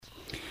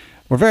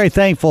We're very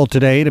thankful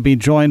today to be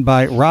joined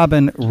by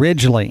Robin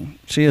Ridgley.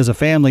 She is a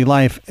family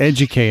life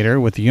educator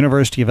with the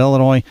University of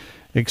Illinois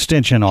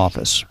Extension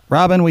Office.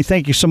 Robin, we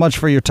thank you so much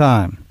for your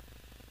time.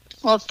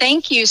 Well,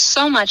 thank you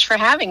so much for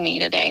having me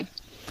today.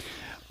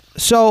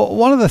 So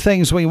one of the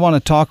things we want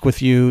to talk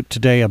with you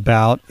today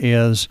about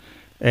is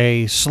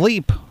a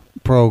sleep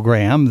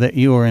program that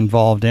you are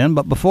involved in.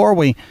 But before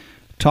we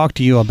talk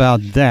to you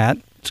about that,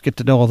 let's get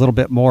to know a little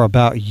bit more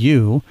about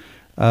you.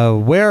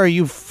 Where are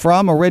you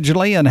from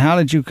originally, and how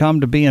did you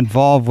come to be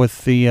involved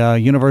with the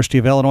University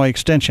of Illinois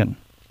Extension?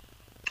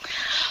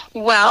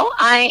 Well,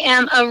 I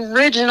am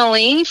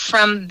originally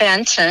from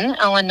Benton,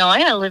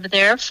 Illinois. I lived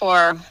there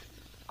for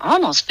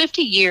almost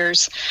 50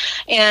 years,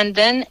 and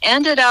then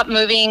ended up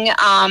moving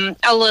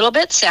a little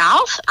bit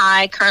south.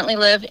 I currently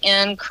live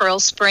in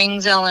Coral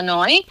Springs,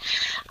 Illinois.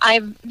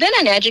 I've been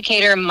an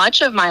educator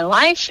much of my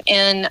life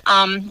in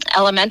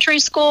elementary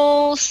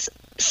schools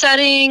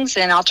settings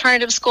and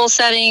alternative school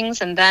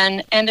settings, and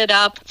then ended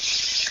up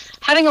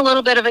having a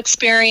little bit of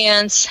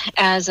experience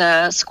as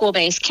a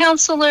school-based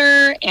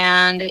counselor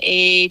and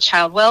a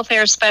child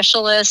welfare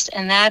specialist,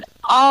 and that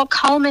all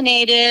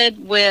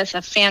culminated with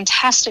a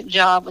fantastic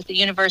job with the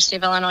University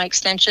of Illinois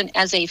Extension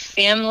as a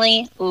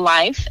family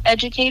life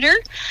educator,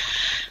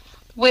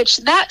 which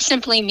that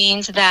simply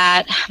means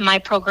that my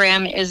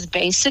program is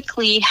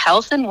basically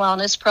health and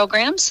wellness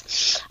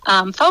programs,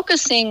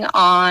 focusing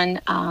on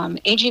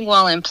aging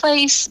well in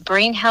place,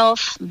 brain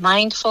health,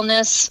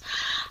 mindfulness,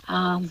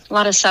 a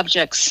lot of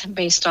subjects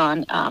based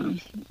on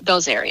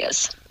those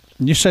areas.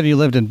 You said you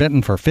lived in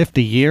Benton for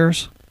 50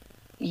 years?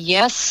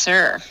 Yes,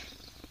 sir.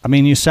 I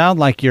mean, you sound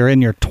like you're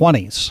in your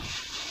 20s.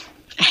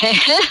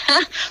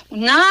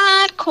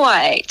 Not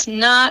quite.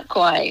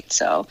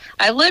 So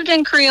I lived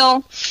in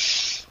Creel,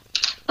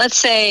 let's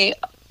say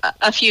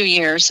a few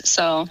years,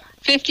 so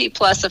 50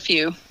 plus a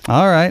few.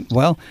 All right.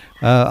 Well,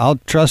 I'll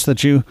trust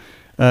that you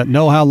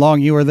know how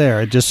long you were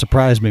there. It just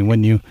surprised me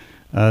when you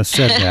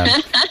said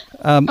that.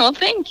 Well,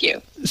 thank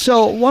you.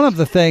 So one of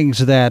the things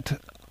that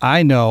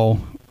I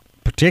know,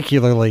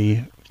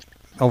 particularly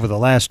over the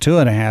last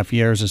 2.5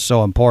 years, is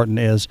so important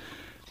is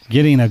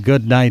getting a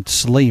good night's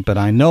sleep. And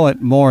I know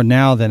it more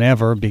now than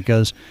ever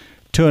because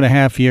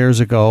 2.5 years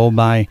ago,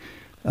 my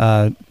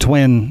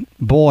twin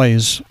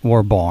boys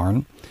were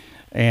born.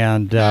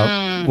 And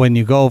when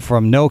you go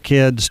from no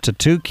kids to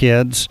 2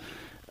 kids,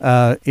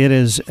 it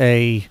is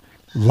a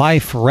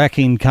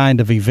life-wrecking kind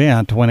of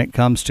event when it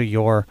comes to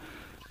your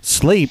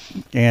sleep.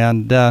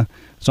 And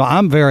so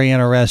I'm very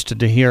interested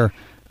to hear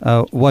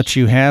what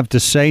you have to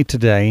say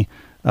today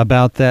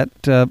about that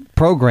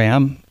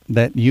program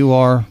that you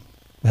are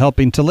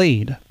helping to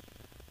lead.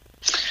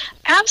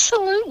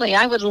 Absolutely.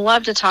 I would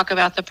love to talk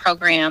about the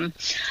program.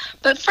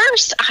 But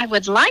first, I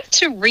would like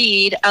to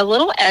read a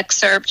little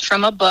excerpt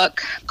from a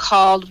book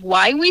called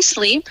Why We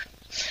Sleep,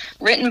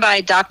 written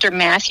by Dr.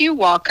 Matthew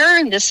Walker.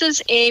 And this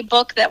is a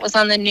book that was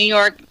on the New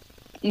York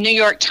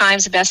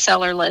Times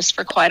bestseller list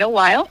for quite a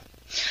while.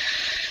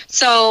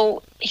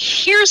 So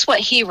here's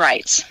what he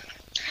writes.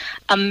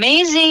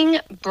 Amazing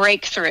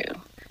breakthrough.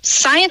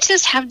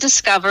 Scientists have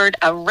discovered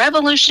a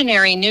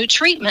revolutionary new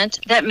treatment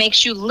that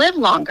makes you live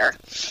longer.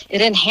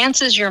 It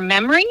enhances your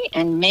memory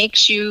and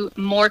makes you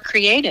more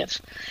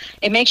creative.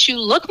 It makes you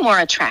look more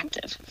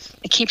attractive.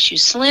 It keeps you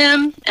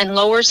slim and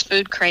lowers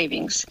food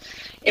cravings.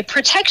 It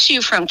protects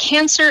you from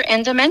cancer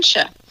and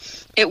dementia.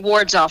 It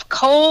wards off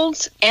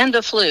colds and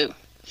the flu.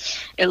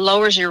 It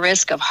lowers your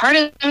risk of heart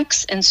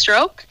attacks and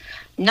stroke,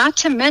 not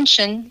to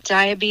mention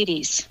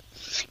diabetes.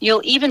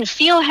 You'll even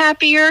feel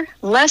happier,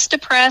 less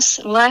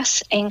depressed,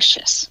 less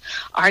anxious.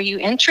 Are you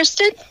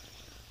interested?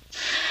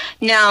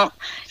 Now,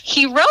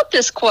 he wrote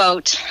this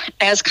quote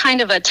as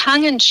kind of a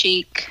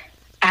tongue-in-cheek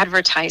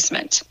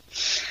advertisement.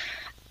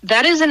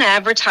 That is an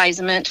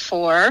advertisement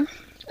for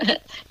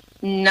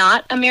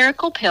not a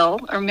miracle pill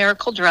or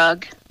miracle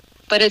drug,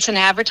 but it's an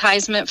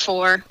advertisement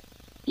for,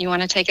 you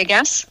want to take a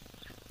guess?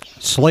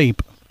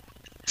 Sleep.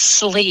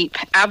 Sleep,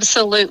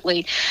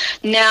 absolutely.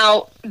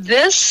 Now,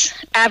 this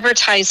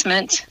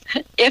advertisement,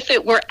 if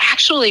it were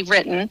actually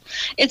written,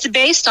 it's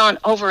based on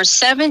over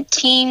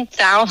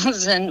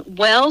 17,000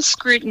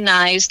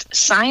 well-scrutinized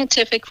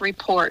scientific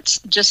reports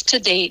just to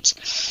date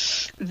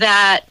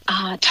that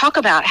talk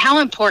about how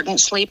important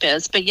sleep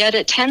is, but yet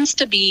it tends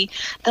to be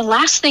the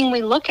last thing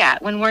we look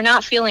at when we're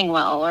not feeling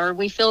well or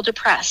we feel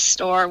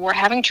depressed or we're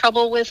having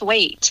trouble with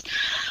weight.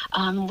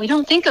 We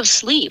don't think of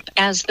sleep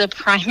as the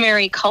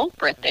primary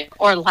culprit there,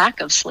 or lack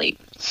of sleep.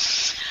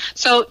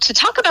 So to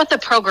talk about the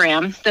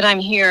program that I'm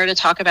here to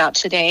talk about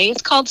today,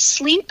 it's called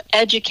Sleep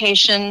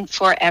Education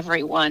for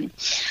Everyone.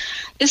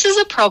 This is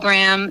a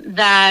program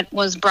that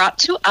was brought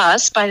to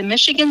us by the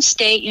Michigan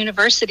State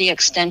University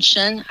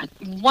Extension, a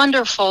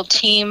wonderful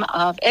team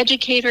of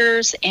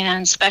educators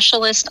and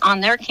specialists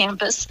on their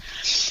campus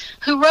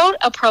who wrote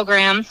a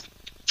program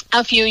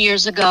a few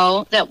years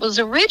ago that was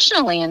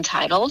originally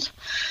entitled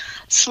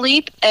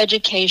Sleep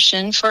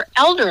Education for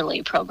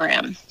Elderly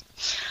Program.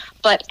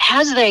 But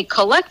as they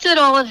collected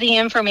all of the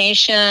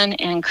information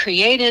and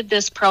created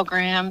this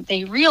program,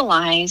 they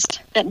realized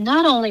that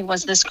not only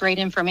was this great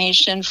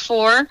information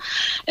for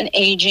an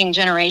aging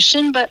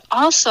generation, but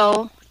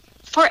also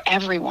for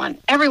everyone.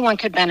 Everyone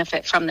could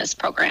benefit from this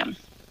program.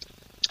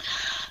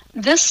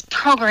 This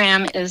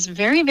program is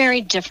very, very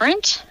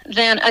different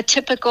than a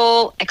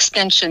typical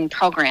extension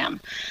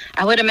program.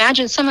 I would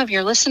imagine some of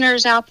your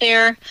listeners out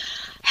there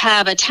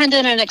have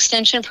attended an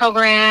extension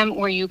program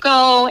where you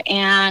go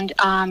and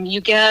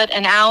you get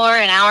an hour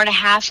and a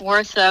half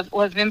worth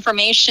of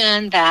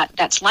information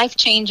that's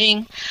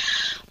life-changing.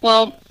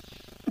 Well,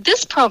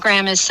 this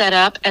program is set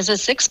up as a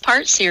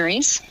 6-part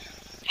series,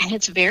 and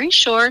it's very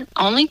short,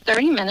 only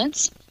 30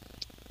 minutes.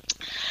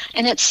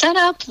 And it's set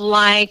up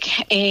like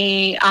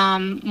a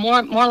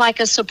more like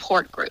a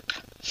support group.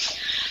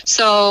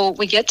 So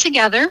we get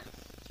together,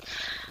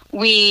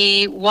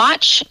 we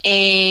watch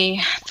a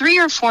 3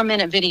 or 4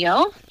 minute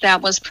video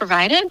that was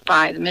provided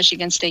by the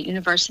Michigan State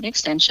University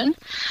Extension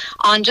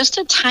on just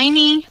a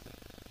tiny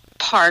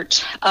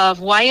part of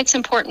why it's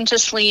important to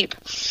sleep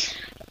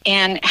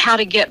and how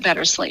to get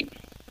better sleep.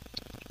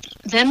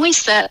 Then we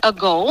set a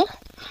goal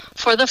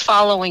for the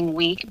following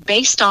week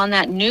based on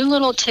that new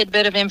little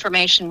tidbit of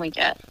information we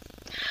get.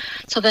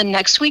 So the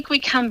next week we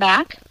come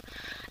back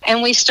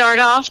and we start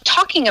off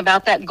talking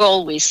about that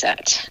goal we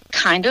set,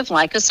 kind of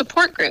like a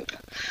support group.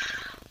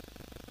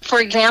 For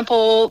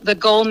example, the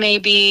goal may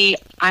be,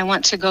 I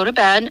want to go to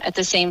bed at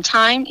the same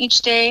time each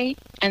day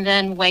and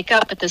then wake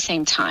up at the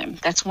same time.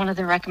 That's one of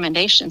the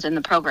recommendations in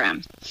the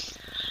program.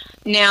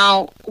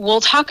 Now,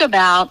 we'll talk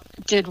about,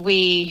 did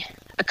we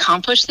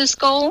accomplish this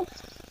goal?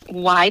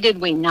 Why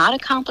did we not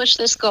accomplish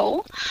this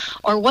goal?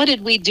 Or what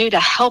did we do to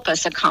help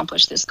us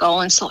accomplish this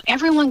goal? And so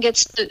everyone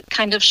gets to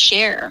kind of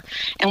share,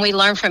 and we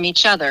learn from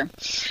each other.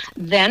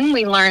 Then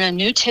we learn a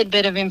new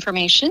tidbit of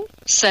information,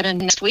 set a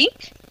next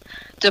week,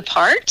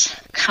 depart,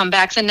 come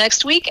back the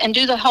next week, and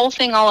do the whole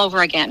thing all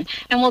over again.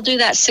 And we'll do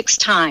that 6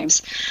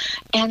 times.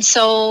 And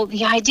so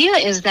the idea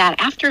is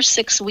that after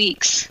 6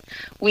 weeks,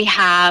 we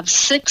have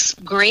 6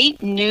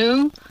 great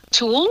new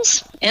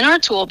tools in our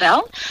tool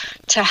belt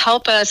to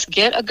help us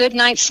get a good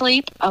night's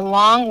sleep,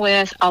 along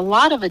with a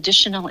lot of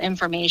additional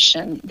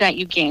information that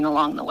you gain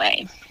along the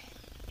way.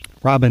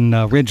 Robin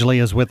Ridgley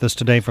is with us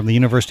today from the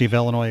University of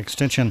Illinois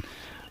Extension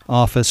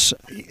Office.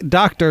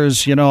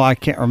 Doctors, I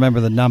can't remember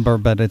the number,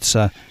 but it's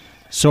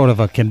sort of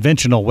a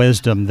conventional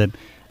wisdom that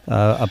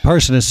a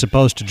person is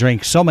supposed to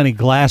drink so many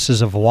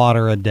glasses of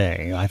water a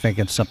day. I think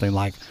it's something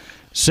like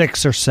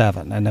 6 or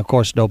 7, and of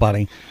course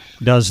nobody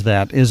does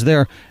that. Is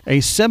there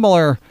a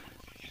similar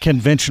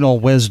conventional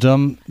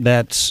wisdom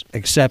that's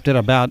accepted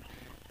about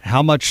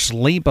how much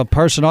sleep a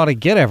person ought to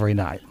get every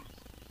night?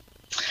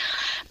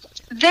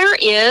 There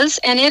is,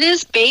 and it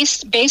is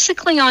based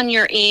basically on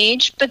your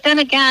age, but then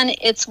again,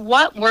 it's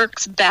what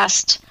works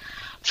best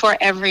for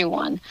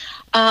everyone.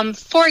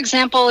 For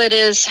example,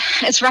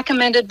 it's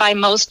recommended by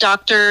most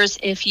doctors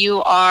if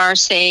you are,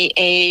 say,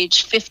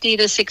 age 50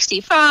 to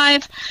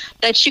 65,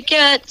 that you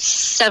get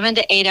 7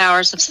 to 8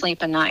 hours of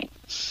sleep a night.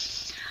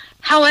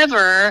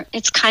 However,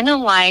 it's kind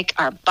of like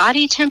our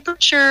body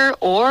temperature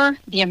or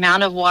the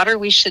amount of water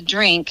we should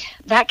drink.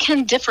 That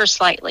can differ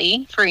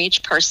slightly for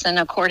each person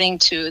according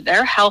to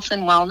their health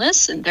and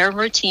wellness and their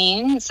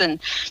routines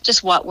and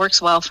just what works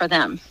well for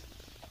them.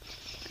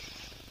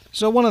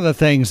 So one of the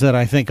things that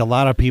I think a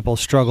lot of people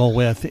struggle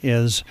with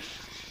is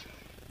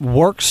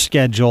work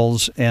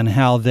schedules and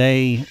how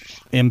they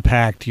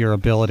impact your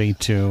ability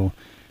to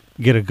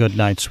get a good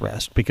night's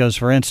rest. Because,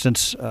 for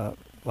instance,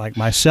 like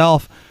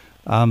myself,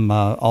 I'm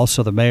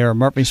also the mayor of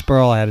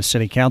Murfreesboro. I had a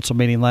city council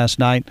meeting last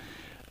night.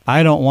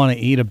 I don't want to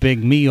eat a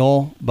big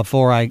meal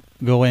before I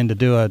go in to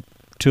do a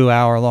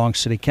 2-hour-long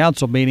city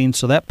council meeting.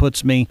 So that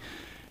puts me,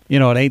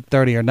 at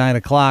 8:30 or 9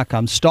 o'clock.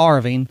 I'm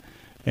starving.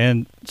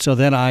 And so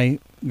then I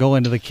go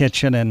into the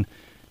kitchen and,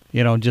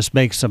 just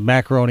make some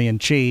macaroni and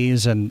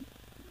cheese and,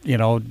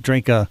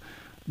 drink a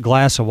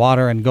glass of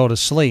water and go to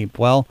sleep.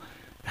 Well,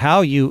 how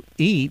you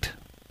eat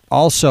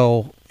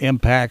also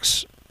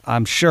impacts,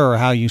 I'm sure,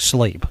 how you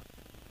sleep.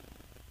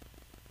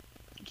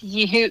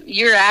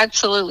 You're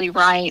absolutely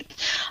right.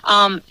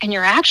 And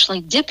you're actually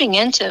dipping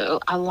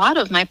into a lot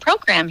of my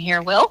program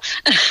here, Will.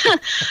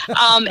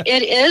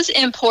 It is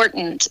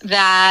important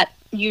that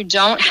you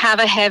don't have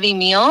a heavy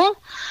meal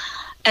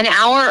an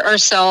hour or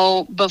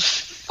so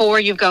before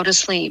you go to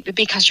sleep,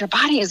 because your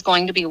body is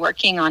going to be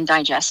working on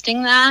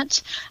digesting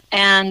that,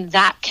 and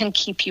that can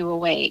keep you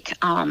awake.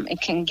 It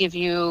can give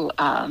you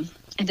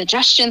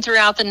indigestion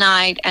throughout the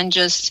night and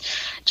just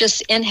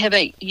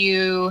inhibit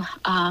you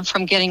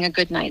from getting a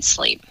good night's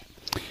sleep.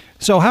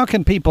 So how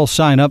can people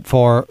sign up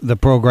for the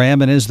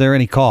program, and is there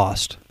any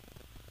cost?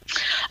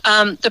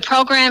 The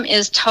program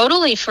is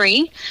totally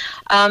free.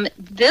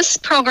 This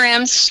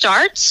program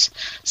starts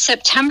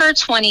September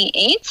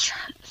 28th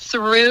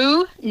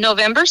through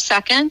November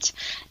 2nd.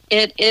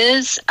 It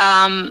is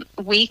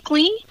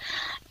weekly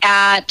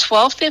at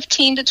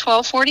 12:15 to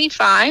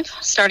 12:45,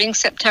 starting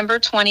September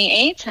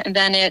 28th, and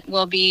then it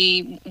will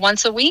be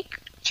once a week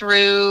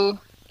through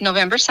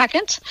November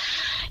 2nd.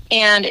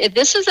 And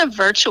this is a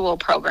virtual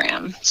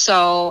program.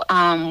 So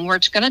we're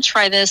going to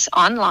try this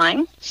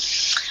online.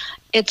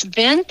 It's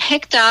been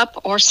picked up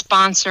or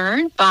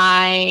sponsored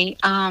by,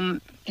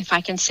 if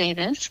I can say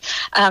this,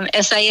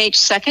 SIH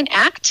Second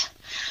Act.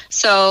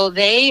 So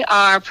they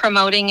are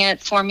promoting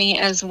it for me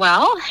as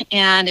well,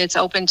 and it's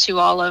open to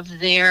all of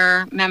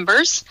their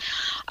members.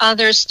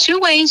 There's 2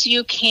 ways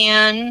you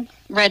can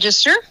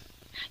register.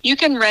 You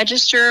can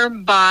register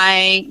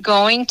by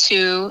going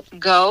to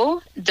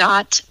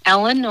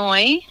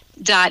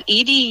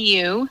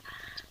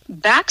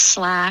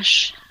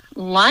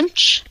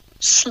go.illinois.edu/lunch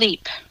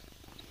sleep.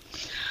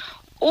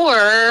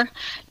 Or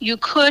you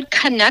could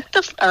contact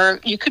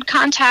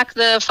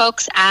the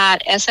folks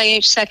at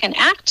SIH Second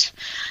Act,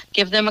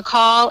 give them a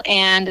call,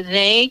 and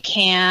they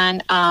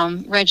can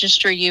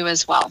register you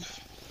as well.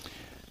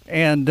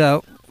 And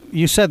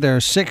you said there are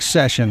 6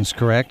 sessions,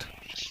 correct?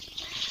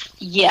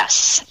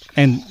 Yes.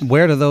 And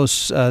where do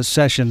those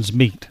sessions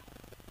meet?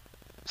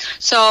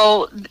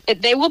 So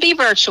they will be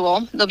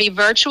virtual. They'll be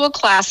virtual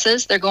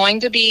classes. They're going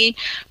to be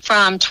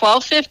from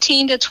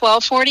 12:15 to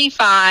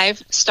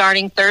 12:45,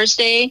 starting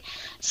Thursday,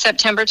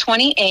 September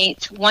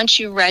 28th. Once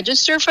you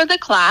register for the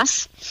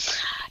class,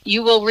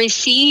 you will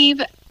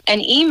receive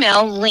an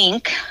email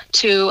link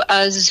to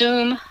a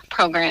Zoom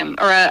program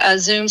or a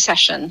Zoom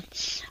session.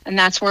 And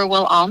that's where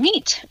we'll all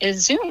meet,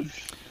 is Zoom.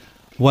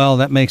 Well,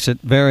 that makes it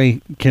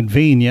very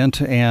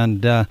convenient.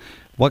 And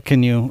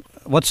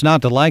what's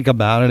not to like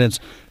about it? It's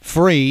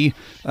free.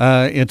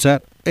 It's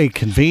at a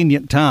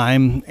convenient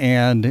time,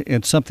 and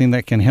it's something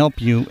that can help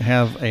you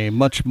have a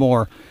much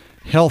more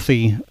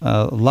healthy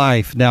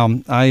life. Now,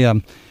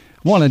 I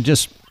want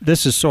to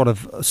this is sort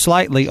of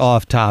slightly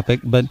off topic,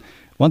 but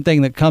one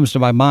thing that comes to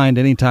my mind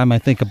anytime I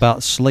think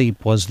about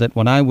sleep was that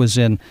when I was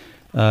in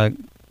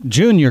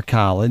junior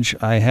college,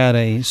 I had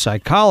a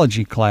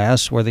psychology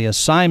class where the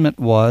assignment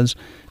was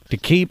to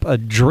keep a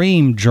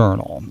dream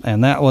journal.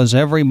 And that was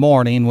every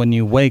morning when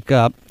you wake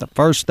up, the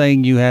first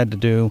thing you had to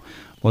do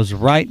was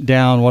write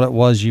down what it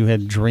was you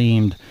had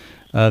dreamed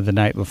the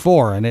night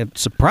before. And it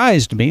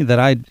surprised me that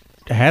I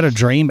had a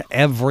dream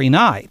every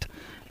night.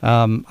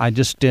 I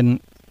just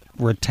didn't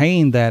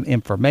retain that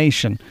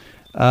information.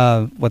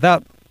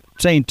 Without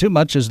saying too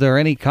much, is there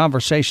any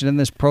conversation in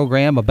this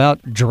program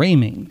about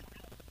dreaming?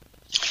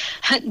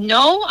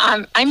 No,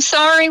 I'm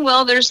sorry.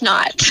 Well, there's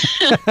not.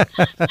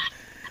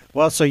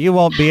 Well, so you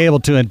won't be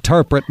able to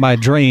interpret my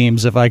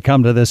dreams if I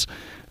come to this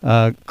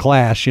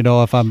class. You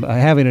know, if I'm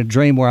having a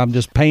dream where I'm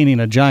just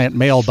painting a giant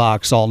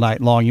mailbox all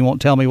night long, you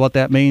won't tell me what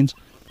that means?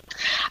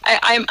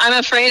 I'm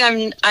afraid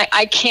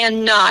I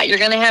cannot. You're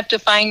going to have to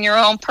find your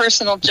own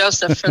personal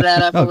Joseph for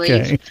that, I believe.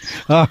 Okay,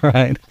 all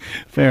right,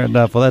 fair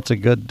enough. Well, that's a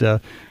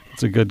good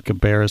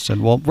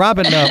comparison. Well,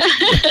 Robin,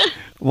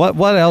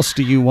 what else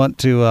do you want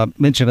to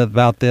mention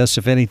about this,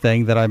 if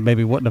anything, that I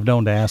maybe wouldn't have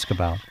known to ask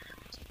about?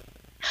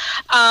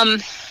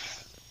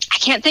 I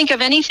can't think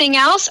of anything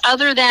else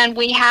other than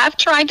we have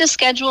tried to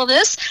schedule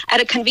this at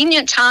a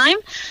convenient time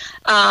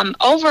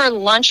over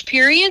lunch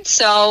period.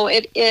 So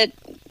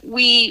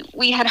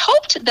we had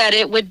hoped that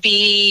it would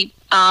be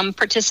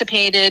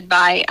participated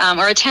by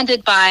or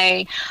attended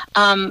by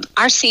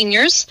our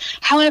seniors.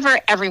 However,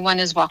 everyone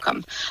is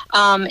welcome.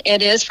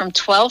 It is from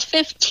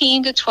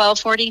 12:15 to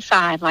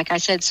 12:45, like I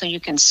said, so you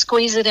can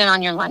squeeze it in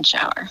on your lunch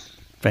hour.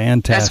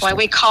 Fantastic. That's why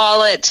we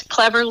call it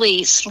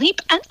cleverly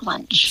Sleep at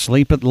Lunch.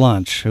 Sleep at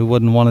lunch. Who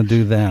wouldn't want to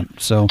do that?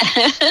 So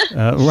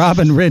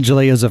Robin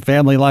Ridgley is a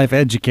family life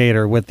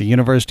educator with the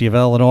University of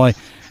Illinois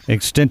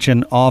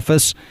Extension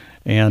Office,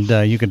 and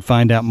you can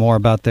find out more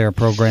about their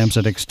programs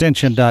at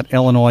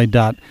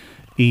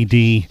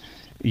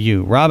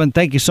extension.illinois.edu. Robin,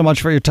 thank you so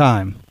much for your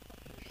time.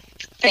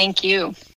 Thank you.